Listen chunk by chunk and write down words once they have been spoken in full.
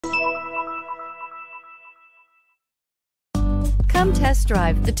Come test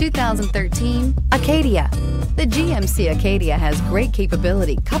drive the 2013 Acadia. The GMC Acadia has great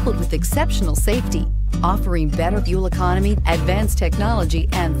capability coupled with exceptional safety, offering better fuel economy, advanced technology,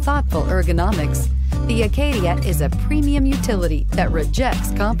 and thoughtful ergonomics. The Acadia is a premium utility that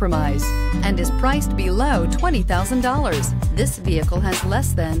rejects compromise and is priced below $20,000. This vehicle has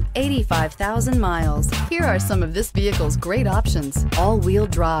less than 85,000 miles. Here are some of this vehicle's great options: all-wheel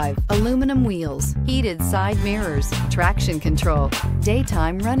drive, aluminum wheels, heated side mirrors, traction control,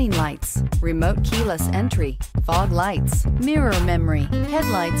 daytime running lights, remote keyless entry, fog lights, mirror memory,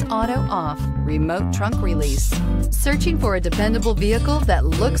 headlights auto off, remote trunk release. Searching for a dependable vehicle that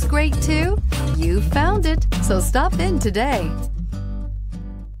looks great too? You found it, so stop in today.